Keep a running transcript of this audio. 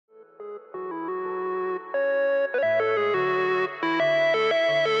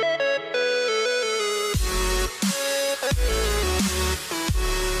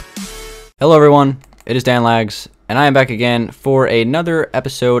Hello everyone, it is Dangeles, and I am back again for another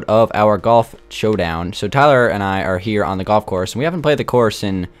episode of our golf showdown. So Tyler and I are here on the golf course, and we haven't played the course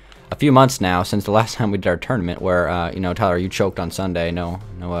in a few months now since the last time we did our tournament where, Tyler, you choked on Sunday. No,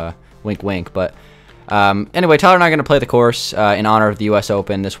 wink wink. But anyway, Tyler and I are going to play the course in honor of the US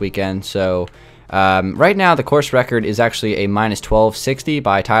Open this weekend. So right now the course record is actually a minus 1260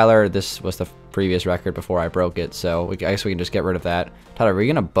 by Tyler. This was the previous record before I broke it, so I guess we can just get rid of that. Tyler, are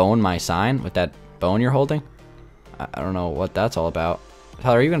you gonna bone my sign with that bone you're holding? I don't know what that's all about.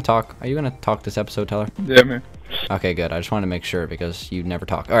 Tyler, are you gonna talk? Are you gonna talk this episode, Tyler? Yeah, man. Okay, good. I just wanted to make sure because you never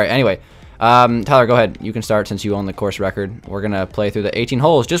talk. All right. Anyway, Tyler, go ahead. You can start since you own the course record. We're gonna play through the 18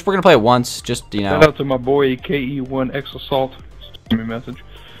 holes. We're gonna play it once. Just Shout out to my boy KE1X Assault. Send me a message.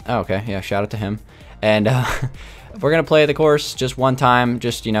 Oh, okay. Yeah. Shout out to him. And we're gonna play the course just one time.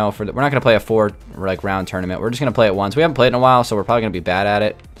 Just we're not gonna play a round tournament. We're just gonna play it once. We haven't played it in a while, so we're probably gonna be bad at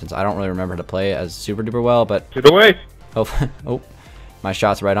it since I don't really remember how to play it as super duper well. But get away! Oh, my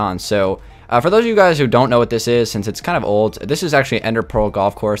shot's right on. So for those of you guys who don't know what this is, since it's kind of old, this is actually an Ender Pearl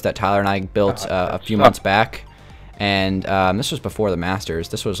golf course that Tyler and I built a few months back, and this was before the Masters.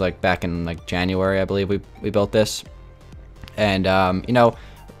 This was like back in like January, I believe we built this, and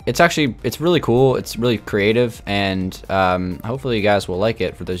it's really cool. It's really creative, and hopefully you guys will like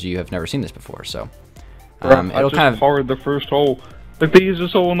it. For those of you who have never seen this before, so it'll kind of parred the first hole, like the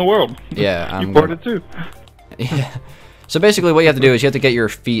easiest hole in the world. Yeah, you parred it too. Yeah. So basically, what you have to do is you have to get your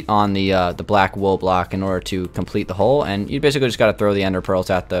feet on the black wool block in order to complete the hole, and you basically just got to throw the ender pearls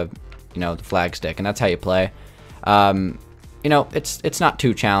at the the flag stick, and that's how you play. It's not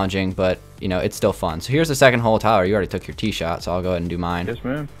too challenging, but it's still fun. So here's the second hole. Tyler, you already took your tee shot, so I'll go ahead and do mine. Yes,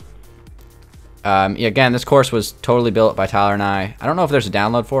 ma'am. Yeah, again, this course was totally built by Tyler and I. I don't know if there's a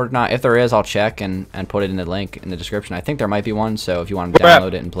download for it or not. If there is, I'll check and put it in the link in the description. I think there might be one, so if you want to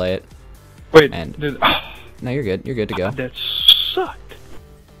download it and play it. Wait, no, you're good. You're good to go. That sucked.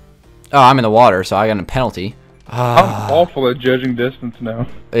 Oh, I'm in the water, so I got a penalty. I'm awful at judging distance now.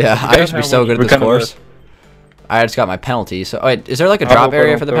 Yeah, I used to be so good at this course. I just got my penalty. So wait, is there like a drop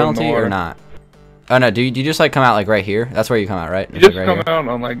area for the penalty or not? Oh no, do you just like come out like right here? That's where you come out, right? You just come out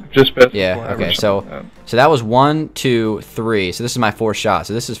on like just best. Yeah. Okay. So that was 1, 2, 3. So this is my 4th shot.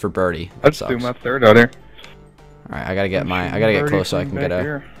 So this is for birdie. Let's do my 3rd out here. All right, I gotta get close so I can get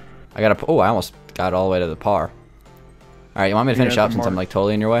a. Oh, I almost got all the way to the par. All right, you want me to finish up since I'm like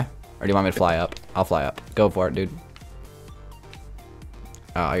totally in your way, or do you want me to fly up? I'll fly up. Go for it, dude.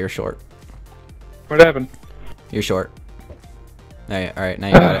 Oh, you're short. What happened? You're short. All right, now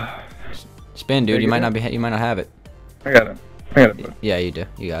you got it. Spin, dude. You might not have it. I got it. Yeah, you do.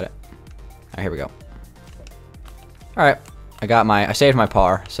 You got it. All right, here we go. All right, I saved my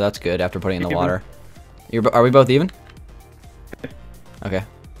par, so that's good after putting it in the water. Are we both even? Okay,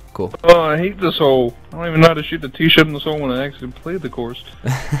 cool. Oh, I hate this hole. I don't even know how to shoot the tee shot in this hole when I actually play the course.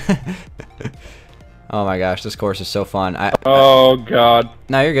 Oh my gosh, this course is so fun. Oh God.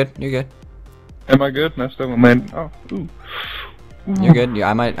 No, you're good. You're good. Am I good? No, still man. Oh, ooh. You're good. Yeah,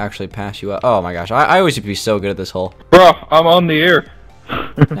 I might actually pass you up. Oh my gosh, I always used to be so good at this hole. Bro, I'm on the air.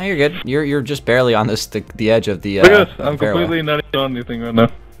 No, you're good. You're just barely on the edge of the. I'm completely not even on anything right now.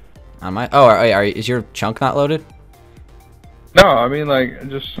 On my. Oh, is your chunk not loaded? No, I mean like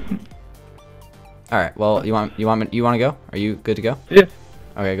just. All right. Well, you want to go? Are you good to go? Yeah.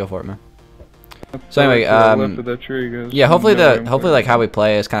 Okay, go for it, man. So anyway, yeah, hopefully like how we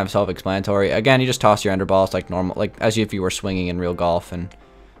play is kind of self-explanatory. Again, you just toss your ender balls like normal, like as if you were swinging in real golf, and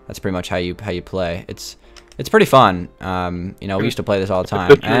that's pretty much how you play. It's pretty fun. We used to play this all the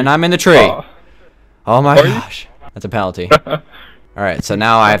time, and I'm in the tree. Oh my gosh, that's a penalty. All right, so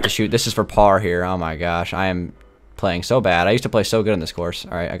now I have to shoot. This is for par here. Oh my gosh, I am playing so bad. I used to play so good in this course.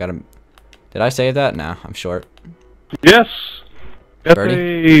 All right, I got to. Did I save that? No, I'm short. Yes.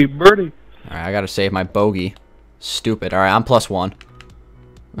 Birdie. Birdie. Alright, I gotta save my bogey. Stupid. Alright, I'm +1.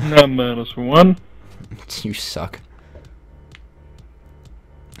 Not -1. You suck.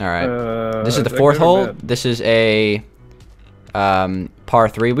 Alright. This is the 4th hole. This is a par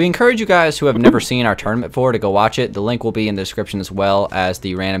 3. We encourage you guys who have never seen our tournament before to go watch it. The link will be in the description as well as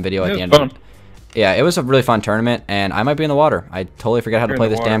the random video at the end. Yeah, it was a really fun tournament, and I might be in the water. I totally forget how to play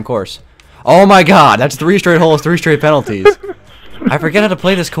this damn course. Oh my god, that's 3 straight holes, 3 straight penalties. I forget how to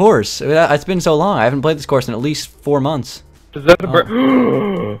play this course. It's been so long. I haven't played this course in at least 4 months. Is that a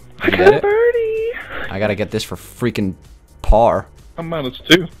birdie? I got a birdie. I gotta get this for freaking par. I'm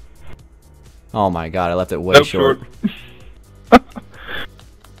 -2. Oh my god, I left it way short.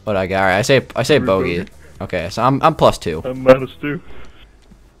 What I got? Alright, I say bogey. Okay, so I'm +2. I'm -2.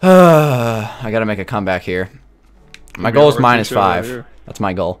 I gotta make a comeback here. My goal is -5. That's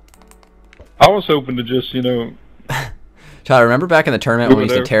my goal. I was hoping to just, Tyler, remember back in the tournament when we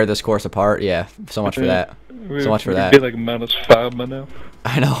used to there. tear this course apart? Yeah, so much for that. So much for that. Be like -5 by now.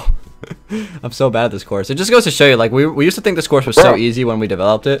 I know. I'm so bad at this course. It just goes to show you, like we used to think this course was so easy when we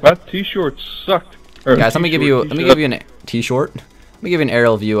developed it. My T-shorts sucked. Guys, let me give you an T-short. Let me give you an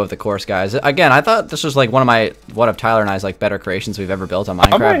aerial view of the course, guys. Again, I thought this was like one of Tyler and I's like better creations we've ever built on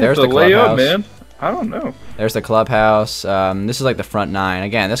Minecraft. There's the clubhouse. Man. I don't know. There's the clubhouse. This is like the front 9.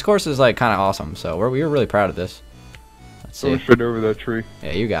 Again, this course is like kind of awesome. So we were really proud of this. Let's see. Going straight over that tree.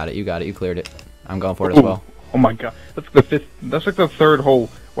 Yeah, you got it. You got it. You cleared it. I'm going for it as well. Oh my god, that's the 5th. That's like the 3rd hole.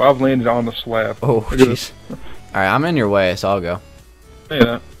 Wow, I've landed on the slab. Oh, jeez. All right, I'm in your way, so I'll go. Yeah.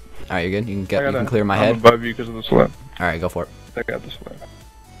 All right, you're good. You can clear my head. I'm above you because of the slab. All right, go for it. I got the slab.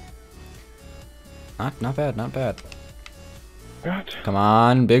 Not bad, not bad. God. Come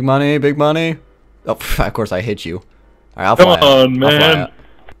on, big money, big money. Oh, of course I hit you. All right, I'll fly Come on, man. All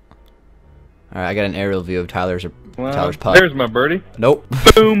right, I got an aerial view of Tyler's putt. There's my birdie. Nope.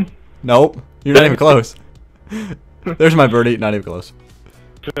 Boom. Nope. You're not even close. There's my birdie. Not even close.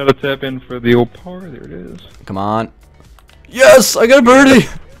 Gotta tap in for the old par. There it is. Come on. Yes, I got a birdie.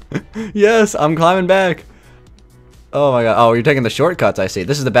 Yes, I'm climbing back. Oh my god. Oh, you're taking the shortcuts. I see.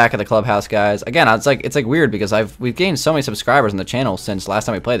 This is the back of the clubhouse, guys. Again, it's like weird because we've gained so many subscribers on the channel since last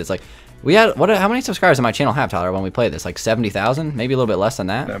time we played this. Like, we had how many subscribers did my channel have, Tyler, when we played this? Like 70,000, maybe a little bit less than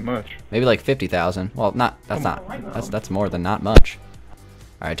that. That much. Maybe like 50,000. Well, that's more than not much.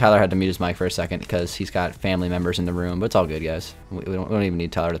 All right, Tyler had to mute his mic for a second because he's got family members in the room, but it's all good, guys. We don't even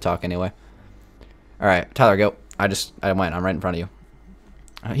need Tyler to talk anyway. All right, Tyler, go. I went. I'm right in front of you.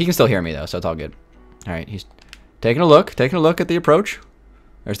 He can still hear me though, so it's all good. All right, he's taking a look at the approach.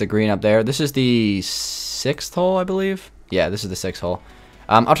 There's the green up there. This is the 6th hole, I believe. Yeah, this is the 6th hole.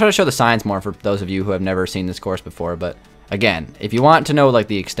 I'll try to show the signs more for those of you who have never seen this course before, but again, if you want to know like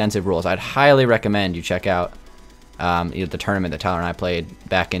the extensive rules, I'd highly recommend you check out the tournament that Tyler and I played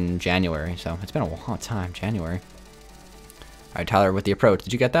back in January. So it's been a long time, January. All right, Tyler, with the approach,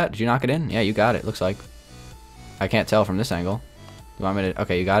 did you get that? Did you knock it in? Yeah, you got it. Looks like. I can't tell from this angle. You want me to?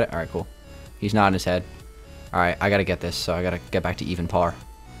 Okay, you got it. All right, cool. He's nodding his head. All right, I gotta get this, so I gotta get back to even par.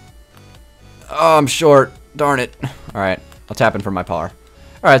 Oh, I'm short. Darn it. All right, I'll tap in for my par.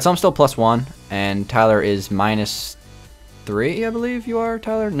 All right, so I'm still +1, and Tyler is -3, I believe you are,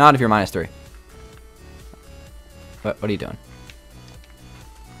 Tyler. Not if you're -3. What are you doing?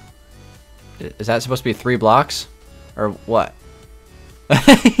 Is that supposed to be 3 blocks? Or what?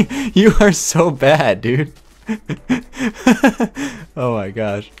 You are so bad, dude. Oh my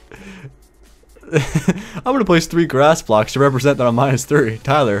gosh. I'm gonna place 3 grass blocks to represent that I'm -3.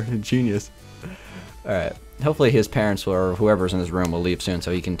 Tyler, genius. Alright. Hopefully his parents or whoever's in this room will leave soon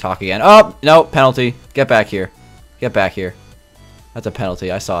so he can talk again. Oh, no, penalty. Get back here. Get back here. That's a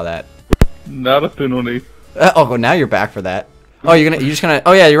penalty. I saw that. Not a penalty. Oh, now you're back for that. Oh, you're just gonna.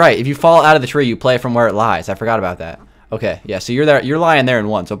 Oh yeah, you're right. If you fall out of the tree, you play from where it lies. I forgot about that. Okay, yeah. So you're there. You're lying there in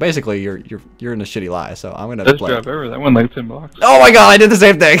 1. So basically, you're in a shitty lie. So I'm gonna Best play. job ever. That went like 10 blocks. Oh my god, I did the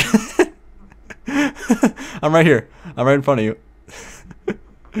same thing. I'm right here. I'm right in front of you.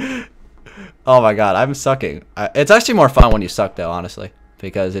 Oh my god, I'm sucking. It's actually more fun when you suck though, honestly,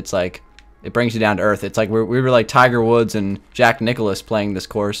 because it's like it brings you down to earth. It's like we were like Tiger Woods and Jack Nicklaus playing this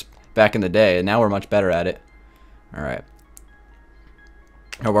course back in the day, and now we're much better at it. All right.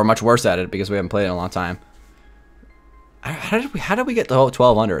 Or we're much worse at it because we haven't played it in a long time. How did we get the whole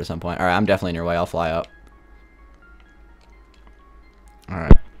 12 under at some point? All right, I'm definitely in your way. I'll fly up. All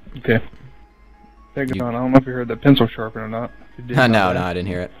right. Okay. Take it on. I don't know if you heard that pencil sharpen or not. No, I didn't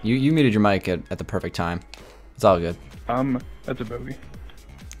hear it. You muted your mic at the perfect time. It's all good. That's a bogey.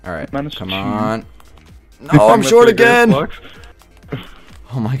 All right. -2. Come on. No, I'm short again.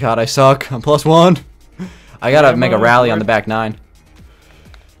 Oh my god, I suck. I'm +1. I gotta make a rally on the back 9.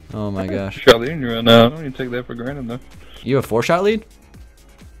 Oh my gosh. Shot lead in you right now. I don't even take that for granted though. You have 4-shot lead?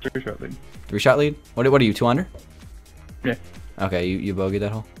 3-shot lead. 3-shot lead? What are you, 2 under? Yeah. Okay, you bogeyed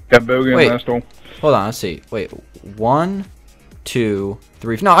that hole? Got bogey Wait. in last hole. Hold on, let's see. Wait, 1, 2,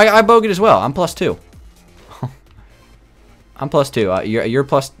 3. No, I bogeyed as well. I'm +2. I'm +2. You're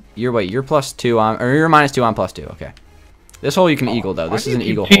 +2. Or you're -2. I'm +2. Okay. This hole you can eagle though. This is an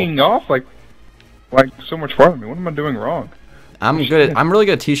eagle hole. Teeing off like so much farther than me. What am I doing wrong? I'm really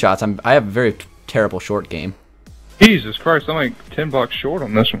good at tee shots. I have a very terrible short game. Jesus Christ, I'm like 10 blocks short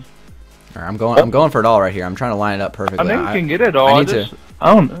on this one. All right, I'm going for it all right here. I'm trying to line it up perfectly. I think you can get it all. I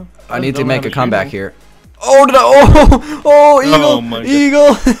don't know. I need to make a comeback here. Oh, eagle, my God.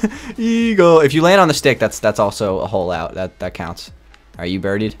 eagle, eagle. If you land on the stick, that's also a hole out. That counts. Are you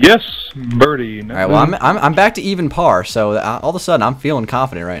birdied? Yes, birdie. All right. Well, I'm back to even par. So all of a sudden, I'm feeling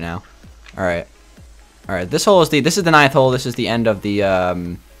confident right now. All right. All right. This hole is this is the 9th hole. This is the end of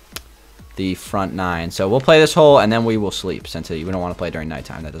the front 9. So we'll play this hole and then we will sleep since we don't want to play during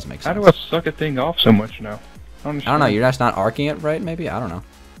nighttime. That doesn't make sense. How do I suck a thing off so much now? I don't know. You're just not arcing it right, maybe? I don't know.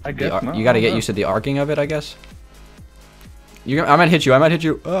 I guess not. You got to get used to the arcing of it, I guess. I might hit you. I might hit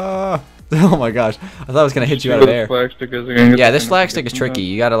you. Oh my gosh. I thought I was going to hit you out of air. Yeah, this flag stick is tricky.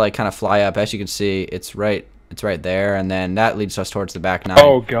 You got to like kind of fly up. As you can see, it's right there, and then that leads us towards the back 9.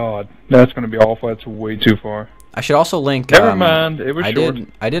 Oh god. That's going to be awful. That's way too far. I should also link. Never mind. It was short.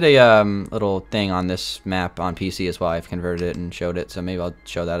 I did a little thing on this map on PC as well. I've converted it and showed it, so maybe I'll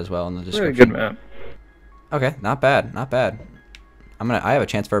show that as well in the description. Really good map. Okay, not bad, not bad. I have a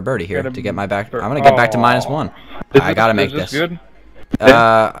chance for a birdie here to get my back. I'm gonna get back to -1. I gotta make this. Good?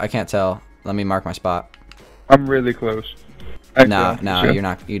 I can't tell. Let me mark my spot. I'm really close. No, you're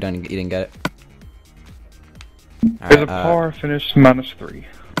not. You didn't get it. All There's right, a par finish -3.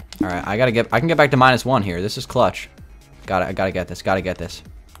 All right, I can get back to -1 here. This is clutch. I gotta get this. Gotta get this.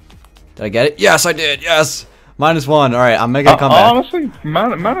 Did I get it? Yes, I did. Yes, -1. All right, I'm making a comeback. Honestly,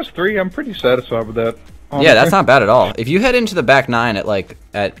 -3. I'm pretty satisfied with that. Honestly. Yeah, that's not bad at all. If you head into the back 9 at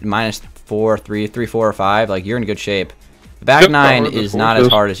 -4, 3, 4, or 5, like you're in good shape. The back 9 is not as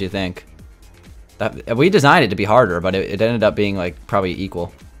hard as you think. We designed it to be harder, but it ended up being like probably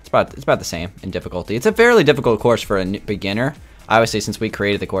equal. It's about the same in difficulty. It's a fairly difficult course for a beginner. Obviously, since we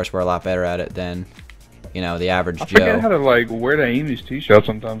created the course, we're a lot better at it than, the average Joe. I forget how to where to aim these tee shots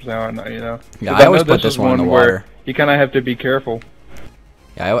sometimes now. Yeah, I always put this one in the water. You kind of have to be careful.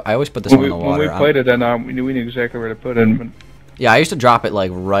 Yeah, I always put this one in the water. When we played it, then we knew exactly where to put it. But... Yeah, I used to drop it like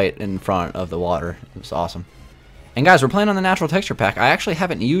right in front of the water. It was awesome. And guys, we're playing on the natural texture pack. I actually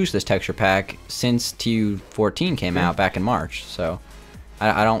haven't used this texture pack since TU14 came out back in March. So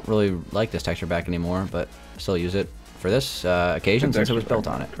I don't really like this texture pack anymore, but still use it for this occasion since it was built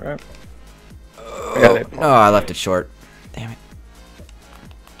on it. Crap. Oh, I left it short. Damn it.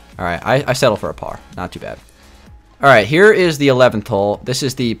 All right, I settle for a par. Not too bad. All right, here is the 11th hole. This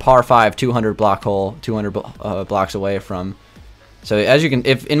is the par 5 200 block hole, 200 blocks away from. So as you can,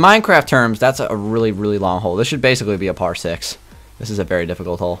 if in Minecraft terms, that's a really, really long hole. This should basically be a par 6. This is a very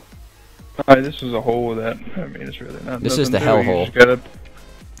difficult hole. This is a hole that, it's really not. This is the hell hole.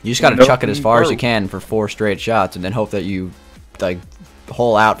 You just gotta chuck it as far as you can for 4 straight shots, and then hope that you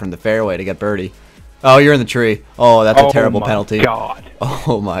hole out from the fairway to get birdie. Oh, you're in the tree. Oh, that's a terrible penalty. God.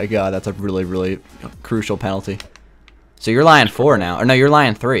 Oh my god, that's a really, really crucial penalty. So you're lying 4 now, or no, you're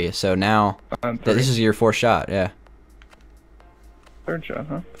lying 3. So now this is your 4th shot. Yeah. 3rd shot,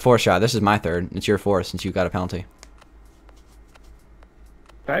 huh? 4th shot. This is my 3rd. It's your 4th since you got a penalty.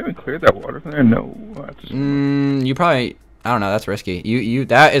 Did I even clear that water from there? No. You probably. I don't know. That's risky.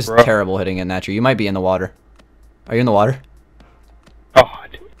 That is terrible hitting in that tree. You might be in the water. Are you in the water?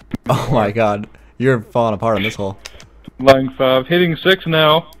 God. Oh my god. You're falling apart on this hole. Lying 5. Hitting 6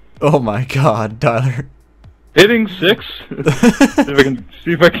 now. Oh my god, Tyler. Hitting 6.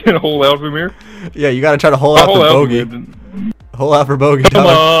 see if I can hold out from here. Yeah, you gotta try to hold out for bogey. Hold out for bogey. Come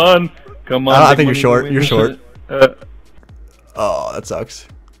on. Come on. I think you're short. You're short. Oh, that sucks.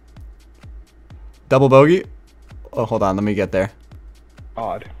 Double bogey? Oh, hold on. Let me get there.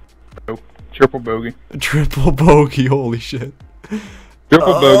 Odd. Nope. Triple bogey. Triple bogey. Holy shit.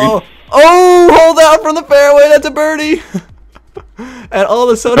 Triple bogey. Oh, hold out from the fairway. That's a birdie. And all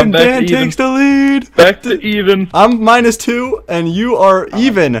of a sudden, Dan takes the lead. Back to even. I'm -2, and you are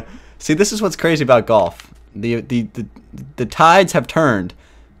even. See, this is what's crazy about golf. The tides have turned.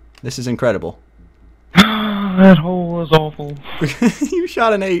 This is incredible. That hole was awful. You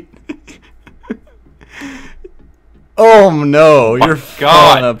shot an 8. Oh no, you're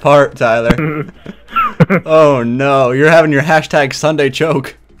falling apart, Tyler. Oh no, you're having your hashtag Sunday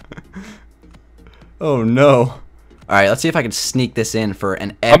choke. Oh no. Alright, let's see if I can sneak this in for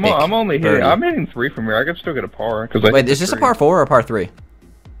an epic I'm only hitting. birdie. I'm hitting 3 from here. I could still get a par. Wait, is this a par 4 or a par 3?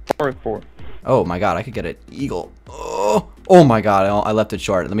 Par 4. Oh my god, I could get an eagle. Oh my god, I left it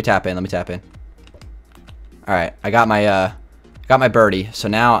short. Let me tap in. Let me tap in. Alright, I got my birdie. So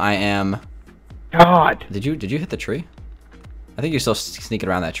now I am. God. Did you hit the tree? I think you're still sneaking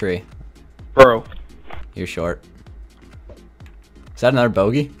around that tree. Bro. You're short. Is that another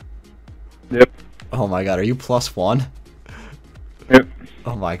bogey? Yep. Oh my god, are you +1? Yep.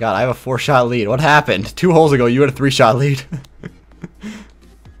 Oh my god, I have a 4-shot lead. What happened? 2 holes ago, you had a 3-shot lead.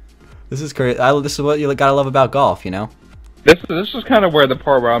 This is crazy. This is what you gotta love about golf, you know? This is kind of where the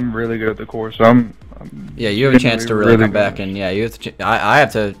part where I'm really good at the course. Yeah, you have a chance to really come back, and yeah, you have to. I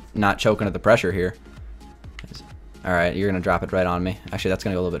have to not choke under the pressure here. All right, you're gonna drop it right on me. Actually, that's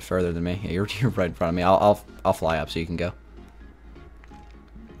gonna go a little bit further than me. Yeah, you're right in front of me. I'll fly up so you can go.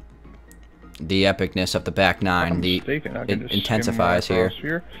 the epicness of the back nine. It intensifies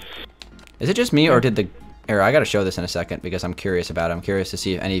here. Is it just me, or did the... Here, I gotta show this in a second because I'm curious about it. I'm curious to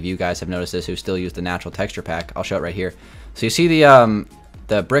see if any of you guys have noticed this who still use the natural texture pack. I'll show it right here. So you see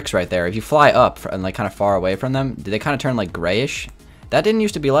the bricks right there. If you fly up and like kind of far away from them, do they kind of turn like grayish? That didn't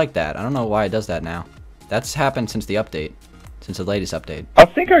used to be like that. I don't know why it does that now. That's happened since the update, since the latest update. I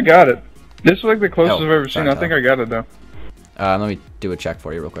think I got it. This is like the closest I've ever seen. I think I got it though. Let me do a check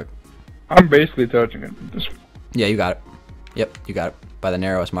for you real quick. I'm basically touching it. Yeah, you got it. Yep, you got it by the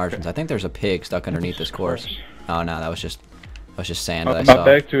narrowest margins. I think there's a pig stuck underneath this course. Oh no, that was just sand that I saw.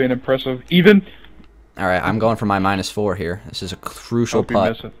 Back to an impressive even. All right, I'm going for my -4 here. This is a crucial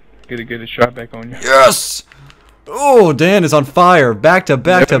putt. You miss it. Get a shot back on you. Yes. Oh, Dan is on fire. Back to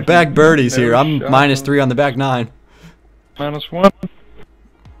back birdies here. I'm -3 on the back 9. -1.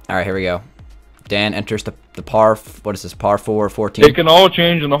 All right, here we go. Dan enters the par. What is this? Par 4, 14. It can all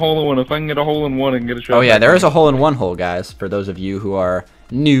change in the hole in one. If I can get a hole in one and get a shot. Oh yeah, there is a hole in one hole, guys. For those of you who are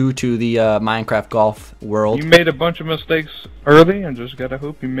new to the Minecraft golf world. You made a bunch of mistakes early, and just gotta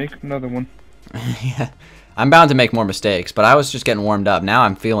hope you make another one. Yeah, I'm bound to make more mistakes, but I was just getting warmed up. Now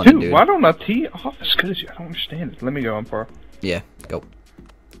I'm feeling it, dude. Why don't I tee off as good as you? I don't understand it. Let me go on par. Yeah, go. I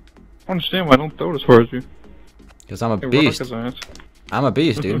don't understand why I don't throw it as far as you. Because I'm a beast. I'm a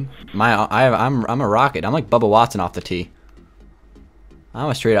beast, dude. I'm a rocket. I'm like Bubba Watson off the tee. I'm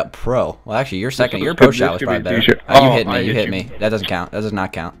a straight up pro. Well, actually, your pro shot was probably better. Oh, you hit me. You hit me. That doesn't count. That does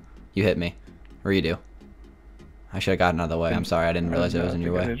not count. You hit me. Or you do. I should have gotten out of the way. I'm sorry. I didn't realize it was in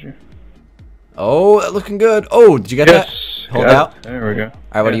your way. Oh, looking good. Oh, did you get that? Hold out. There we go. All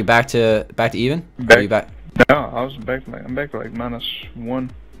right, what are you back to even? Back. Are you back? No, I'm back to like -1.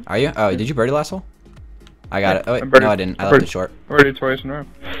 Are you? Oh, did you birdie last hole? I got it. Oh wait, no, I didn't. I left it short. Already twice in a row.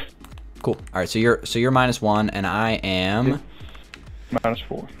 Cool. All right, so you're -1 and I am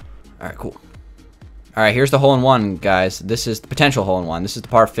 -4. All right, cool. All right, here's the hole in one, guys. This is the potential hole in one. This is the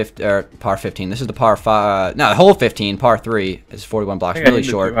par 15. This is the par 5. No, hole 15, par 3 is 41 blocks. Really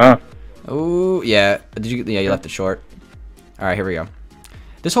short. Oh yeah. Did you? Yeah, you left it short. All right, here we go.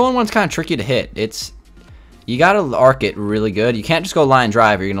 This hole in one's kind of tricky to hit. You gotta arc it really good. You can't just go line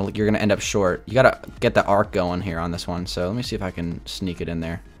drive. You're gonna end up short. You gotta get the arc going here on this one. So let me see if I can sneak it in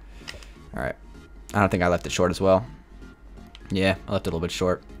there. All right. I don't think I left it short as well. Yeah, I left it a little bit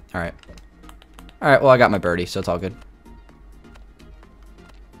short. All right. All right. Well, I got my birdie, so it's all good.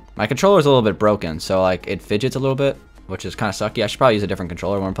 My controller's a little bit broken, so like it fidgets a little bit, which is kind of sucky. I should probably use a different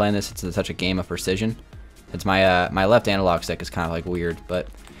controller when I'm playing this. It's such a game of precision. It's my left analog stick is kind of like weird, but.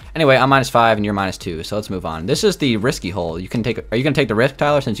 Anyway, I'm -5 and you're -2, so let's move on. This is the risky hole. Are you gonna take the risk,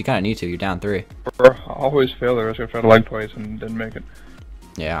 Tyler? Since you kind of need to, you're down 3. I always fail the risk. I tried to leg twice and didn't make it.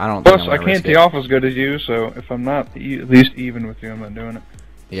 Yeah, I don't. Plus, I can't tee off as good as you, so if I'm not at least even with you, I'm not doing it.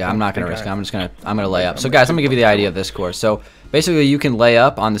 Yeah, I'm not gonna risk it. I'm gonna lay up. So guys, let me give you the idea of this course. So basically, you can lay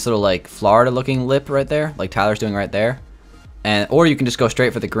up on this little like Florida-looking lip right there, like Tyler's doing right there. Or you can just go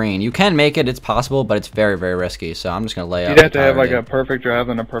straight for the green. You can make it, it's possible, but it's very, very risky. So I'm just going to lay up. You'd have to have like a perfect drive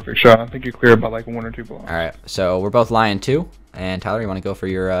and a perfect shot. I think you clear by like 1 or 2 blocks. Alright, so we're both lying 2. And Tyler, you want to go for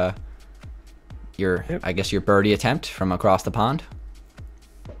your I guess your birdie attempt from across the pond?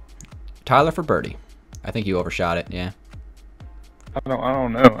 Tyler for birdie. I think you overshot it, yeah. I don't know. I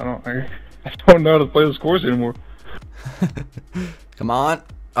don't know how to play this course anymore. Come on.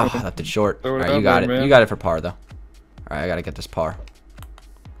 Oh, I left it short. Alright, you got it. Man. You got it for par though. Alright, I gotta get this par.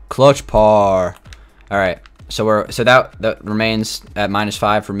 Clutch par. Alright, so that remains at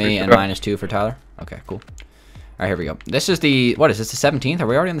 -5 for me and -2 for Tyler. Okay, cool. Alright, here we go. This is the what is this? The 17th? Are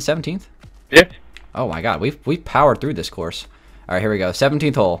we already on the 17th? Yeah. Oh my God, we've powered through this course. Alright, here we go.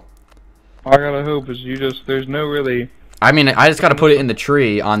 17th hole. All I gotta hope is there's no really. I mean, I just gotta put it in the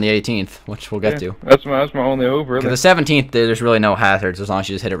tree on the 18th, which we'll get to. That's my only hope, really. The 17th, there's really no hazards as long as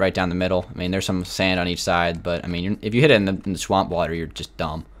you just hit it right down the middle. I mean, there's some sand on each side, but I mean, if you hit it in the swamp water, you're just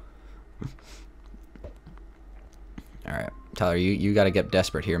dumb. All right, Tyler, you gotta get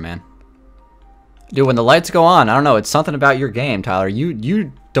desperate here, man. Dude, when the lights go on, I don't know, it's something about your game, Tyler.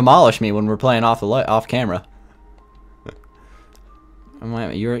 You demolish me when we're playing off camera.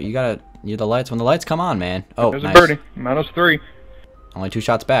 You're the lights when the lights come on, man. Oh, there's nice. a birdie. -3. Only 2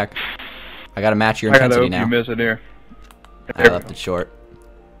 shots back. I gotta match your intensity now. You miss it here. I left it short.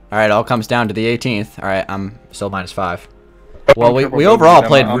 All right, all comes down to the 18th. All right, I'm still -5. Well, we overall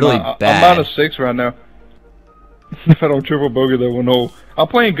played really bad. I'm -6 right now. If I don't triple bogey that 1 hole, I'm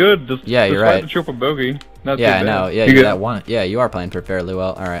playing good. Yeah, you're right. The triple bogey. Not yeah, too bad. I know. Yeah, you got one. Yeah, you are playing fairly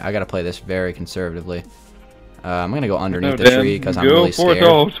well. All right, I gotta play this very conservatively. I'm gonna go underneath the tree because I'm really scared.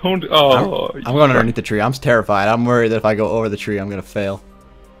 I'm going underneath the tree. I'm terrified. I'm worried that if I go over the tree, I'm gonna fail.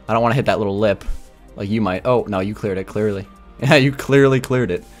 I don't want to hit that little lip like you might. Oh, no, you cleared it, clearly. Yeah, you clearly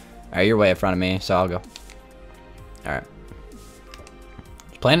cleared it. Alright, you're way in front of me, so I'll go. Alright.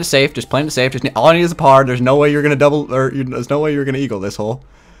 Just playing it safe, just playing it safe. Just all I need is a par. There's no way you're going to double, or there's no way you're going to eagle this hole.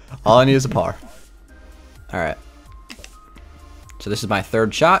 All I need is a par. Alright. So this is my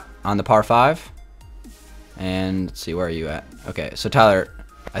third shot on the par 5. And let's see, where are you at? Okay, so Tyler,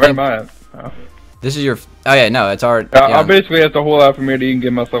 Where am I at? Oh. This is your... Oh, yeah, no, it's already... I basically have to hold out for me to even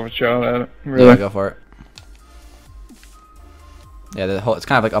give myself a shot at it. Really. Yeah, go for it. Yeah, the hole, it's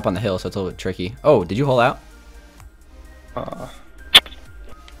kind of like up on the hill, so it's a little bit tricky. Oh, did you hole out?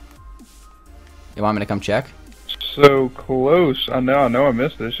 You want me to come check? So close. I know I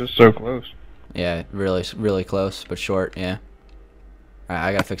missed it. It's just so close. Yeah, really, really close, but short, yeah. Alright,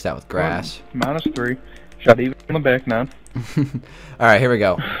 I gotta fix that with grass. -3. Shot even on the back 9. Alright, here we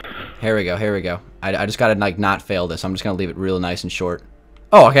go. Here we go, here we go. I just gotta, like, not fail this. I'm just gonna leave it real nice and short.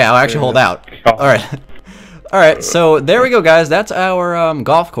 Oh, okay, I'll actually hold out. Alright. Alright, so there we go, guys. That's our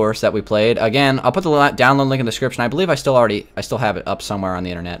golf course that we played. Again, I'll put the download link in the description. I believe I still have it up somewhere on the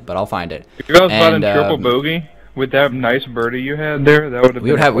internet, but I'll find it. If you guys got in triple bogey with that nice birdie you had there, that would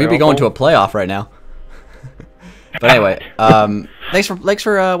have we'd be going to a playoff right now. But anyway, thanks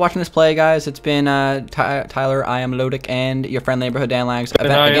for watching this play, guys. It's been Tyler, I am Lodic, and your friendly neighborhood Dan Lags. And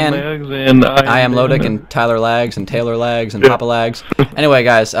I am Lodic, and Tyler Lags, and Taylor Lags, and Papa Lags. Anyway,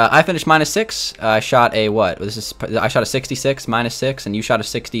 guys, I finished -6. I shot a what? I shot a 66 -6, and you shot a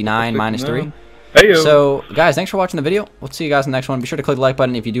 69 -3. Heyo. So, guys, thanks for watching the video. We'll see you guys in the next one. Be sure to click the like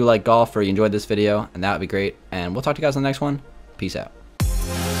button if you do like golf or you enjoyed this video, and that would be great. And we'll talk to you guys in the next one. Peace out.